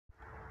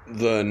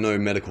the no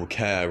medical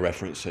care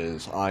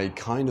references, I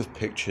kind of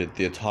pictured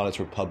the Italis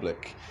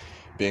Republic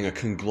being a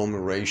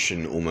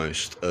conglomeration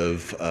almost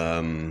of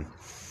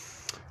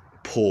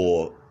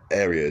poor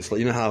areas. Like,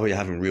 you know how we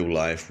have in real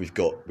life, we've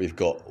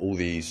got all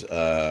these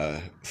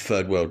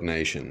third world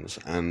nations,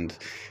 and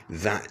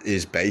that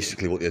is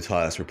basically what the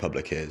Italis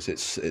Republic is.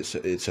 It's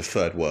a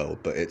third world,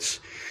 but it's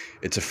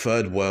a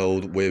third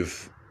world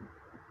with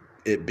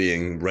it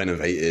being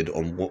renovated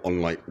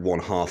on like one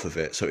half of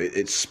it, so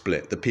it's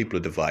split. The people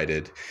are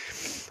divided.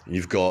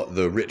 You've got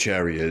the rich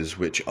areas,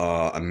 which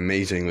are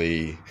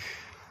amazingly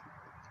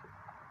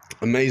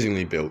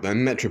built. They're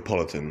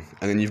metropolitan,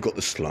 and then you've got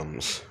the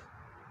slums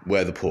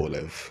where the poor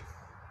live.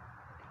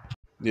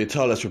 The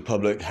Italis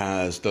Republic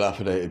has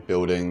dilapidated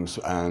buildings,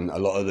 and a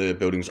lot of the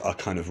buildings are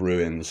kind of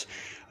ruins.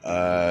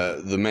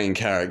 The main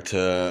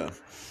character,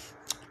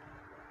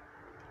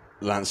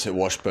 Lancet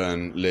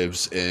Washburn,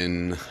 lives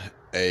in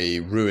a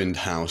ruined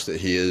house that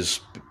he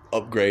has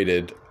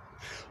upgraded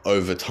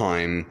over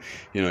time,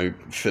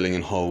 filling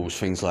in holes,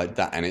 things like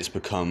that, and it's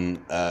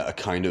become a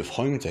kind of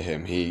home to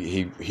him.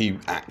 He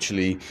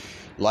actually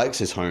likes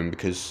his home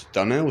because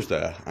Darnell's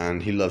there,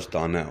 and he loves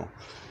Darnell,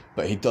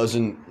 but he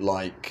doesn't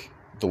like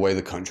the way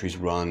the country's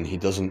run. He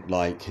doesn't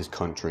like his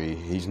country.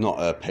 He's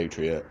not a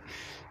patriot.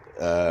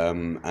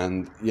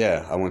 And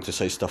yeah, I want to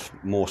say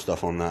more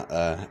stuff on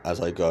that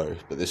as I go,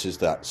 but this is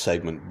that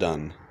segment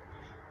done.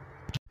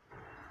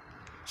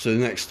 So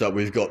next up,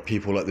 we've got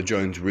people like the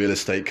Jones Real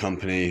Estate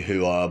Company,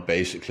 who are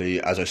basically,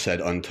 as I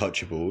said,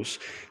 untouchables.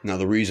 Now,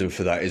 the reason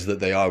for that is that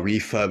they are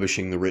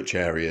refurbishing the rich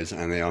areas,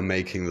 and they are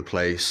making the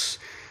place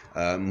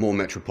more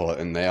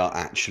metropolitan. They are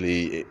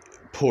actually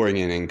pouring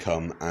in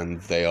income,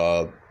 and they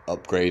are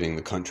upgrading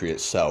the country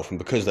itself. And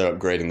because they're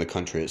upgrading the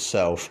country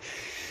itself,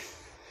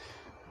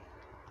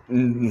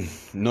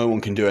 no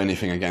one can do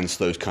anything against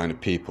those kind of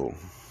people.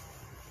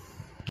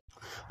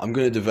 I'm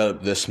going to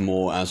develop this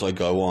more as I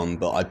go on,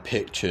 but I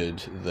pictured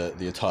that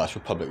the Italis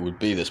Republic would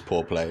be this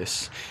poor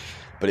place,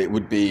 but it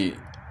would be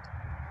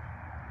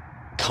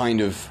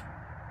kind of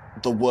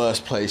the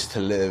worst place to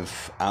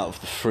live out of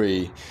the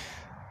three,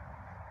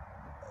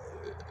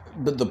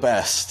 but the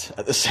best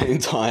at the same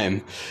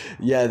time.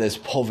 Yeah, there's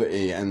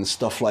poverty and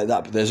stuff like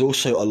that, but there's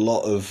also a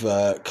lot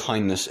of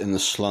kindness in the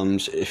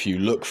slums if you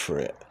look for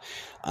it.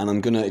 And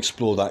I'm going to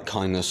explore that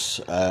kindness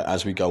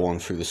as we go on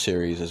through the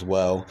series as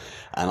well.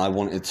 And I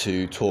wanted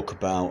to talk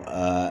about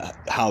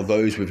how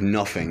those with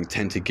nothing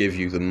tend to give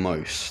you the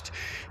most,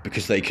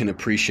 because they can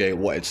appreciate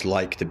what it's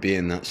like to be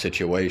in that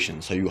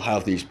situation. So you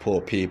have these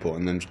poor people,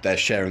 and then they're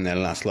sharing their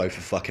last loaf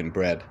of fucking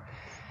bread.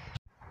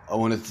 I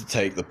wanted to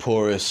take the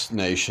poorest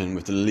nation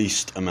with the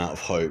least amount of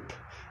hope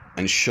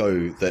and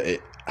show that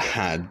it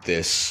had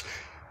this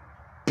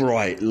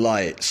bright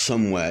light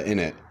somewhere in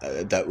it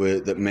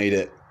that made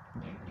it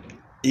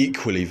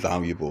equally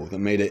valuable, that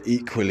made it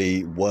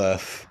equally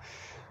worth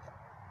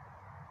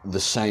the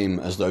same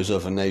as those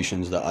other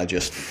nations that are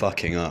just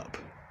fucking up.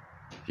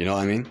 You know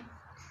what I mean?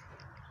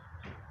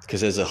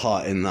 Because there's a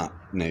heart in that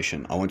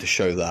nation. I want to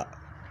show that.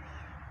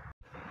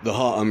 The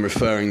heart I'm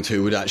referring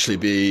to would actually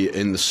be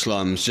in the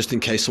slums, just in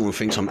case someone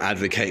thinks I'm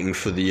advocating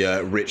for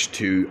the rich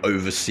to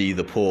oversee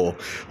the poor.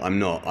 I'm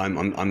not.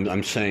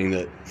 I'm saying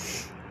that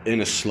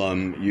in a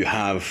slum you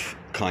have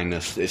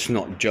kindness. It's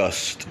not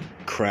just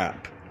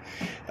crap.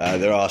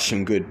 There are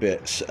some good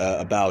bits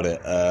about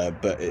it,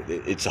 but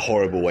it's a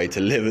horrible way to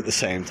live at the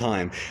same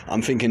time.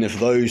 I'm thinking if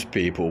those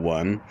people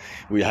won,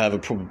 we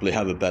probably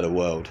have a better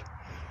world.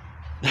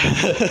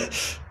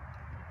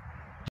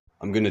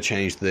 I'm going to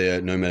change the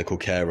no medical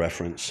care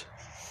reference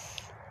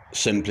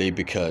simply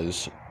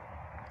because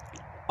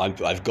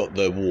I've got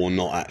the war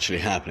not actually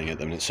happening at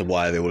the minute, so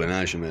why are they all in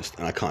Azimist?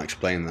 And I can't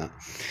explain that.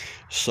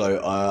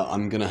 So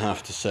I'm going to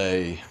have to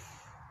say,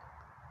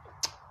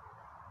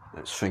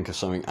 let's think of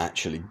something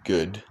actually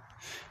good,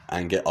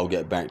 and I'll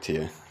get back to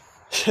you.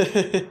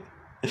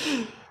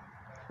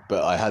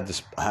 But I had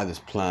this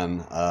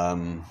plan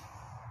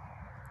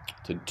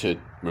to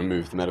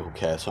remove the medical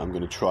care, so I'm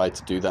going to try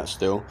to do that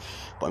still,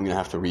 but I'm going to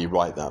have to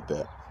rewrite that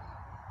bit.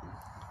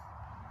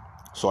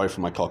 Sorry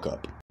for my cock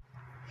up.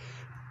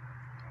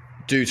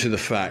 Due to the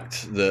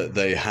fact that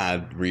they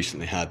had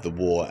recently had the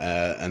war,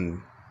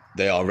 and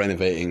they are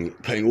renovating,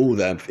 putting all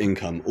their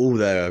income, all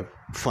their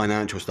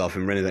financial stuff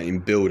in renovating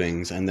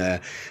buildings, and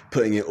they're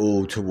putting it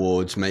all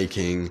towards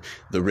making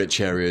the rich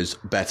areas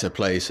better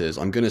places.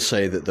 I'm going to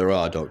say that there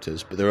are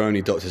doctors, but there are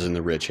only doctors in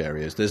the rich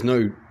areas. There's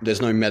no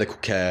medical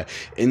care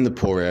in the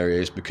poor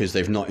areas because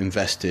they've not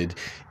invested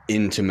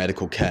into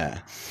medical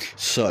care.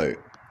 So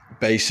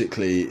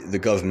basically the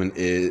government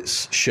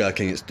is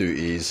shirking its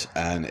duties,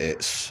 and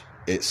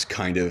it's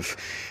kind of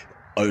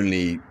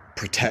only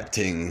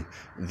protecting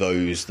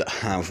those that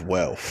have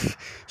wealth.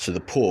 So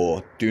the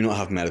poor do not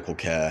have medical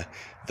care.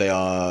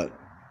 The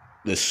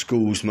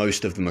schools,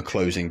 most of them are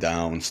closing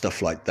down,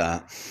 stuff like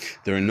that.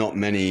 There are not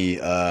many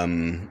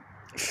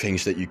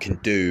things that you can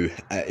do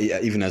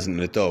even as an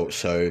adult.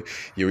 So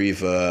you're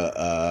either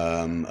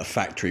a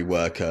factory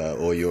worker,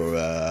 or you're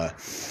a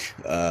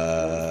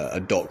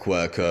dock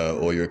worker,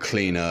 or you're a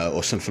cleaner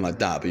or something like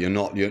that, but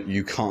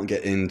you can't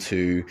get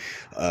into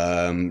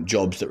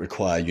jobs that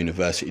require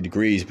university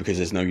degrees, because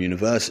there's no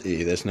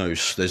university, there's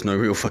no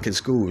real fucking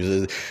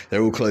schools,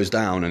 they're all closed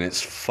down, and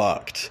it's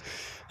fucked.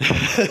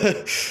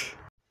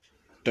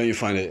 Don't you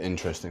find it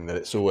interesting that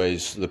it's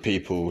always the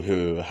people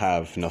who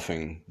have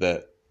nothing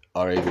that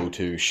are able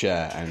to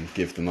share and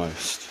give the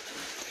most?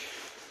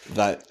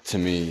 That, to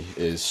me,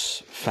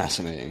 is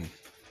fascinating.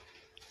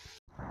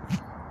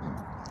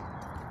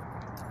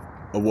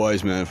 A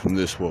wise man from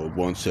this world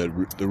once said,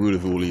 "The root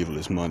of all evil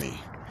is money."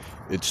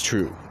 It's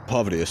true.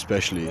 Poverty,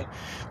 especially,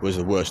 was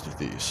the worst of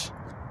these.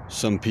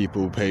 Some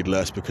people paid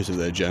less because of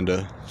their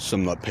gender,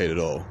 some not paid at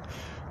all.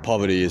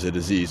 Poverty is a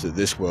disease that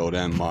this world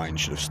and mine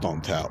should have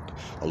stomped out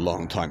a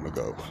long time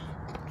ago.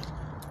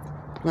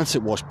 That's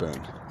it,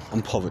 Washburn,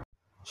 on poverty.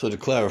 So to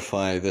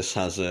clarify, this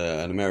has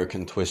an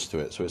American twist to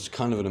it. So it's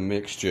kind of a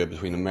mixture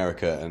between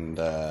America and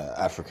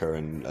Africa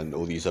and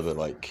all these other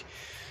like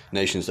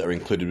nations that are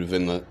included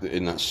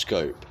in that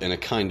scope. In a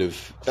kind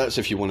of, that's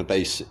if you want to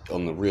base it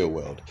on the real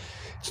world.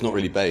 It's not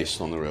really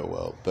based on the real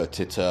world, but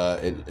it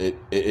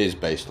is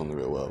based on the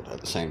real world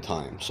at the same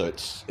time. So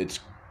it's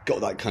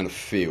got that kind of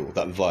feel,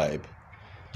 that vibe.